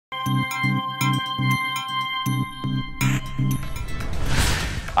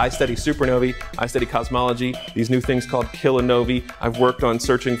I study supernovae, I study cosmology, these new things called kilonovae. I've worked on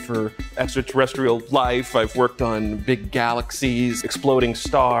searching for extraterrestrial life. I've worked on big galaxies, exploding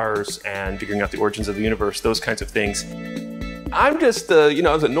stars, and figuring out the origins of the universe, those kinds of things. I'm just, I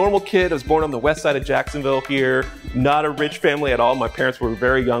was a normal kid. I was born on the west side of Jacksonville here. Not a rich family at all. My parents were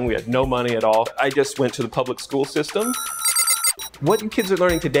very young. We had no money at all. I just went to the public school system. What you kids are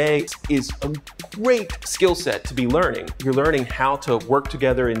learning today is a great skill set to be learning. You're learning how to work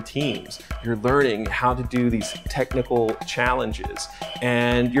together in teams. You're learning how to do these technical challenges.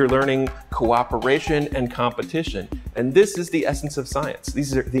 And you're learning cooperation and competition. And this is the essence of science.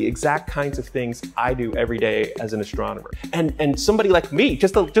 These are the exact kinds of things I do every day as an astronomer. And somebody like me,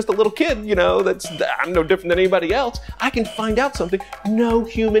 just a little kid, I'm no different than anybody else, I can find out something no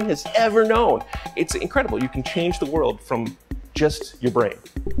human has ever known. It's incredible. You can change the world from just your brain.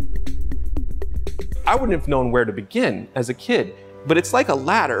 I wouldn't have known where to begin as a kid, but it's like a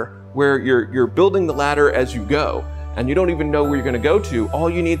ladder where you're building the ladder as you go, and you don't even know where you're going to go to. All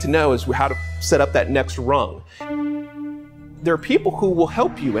you need to know is how to set up that next rung. There are people who will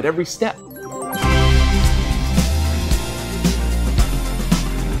help you at every step.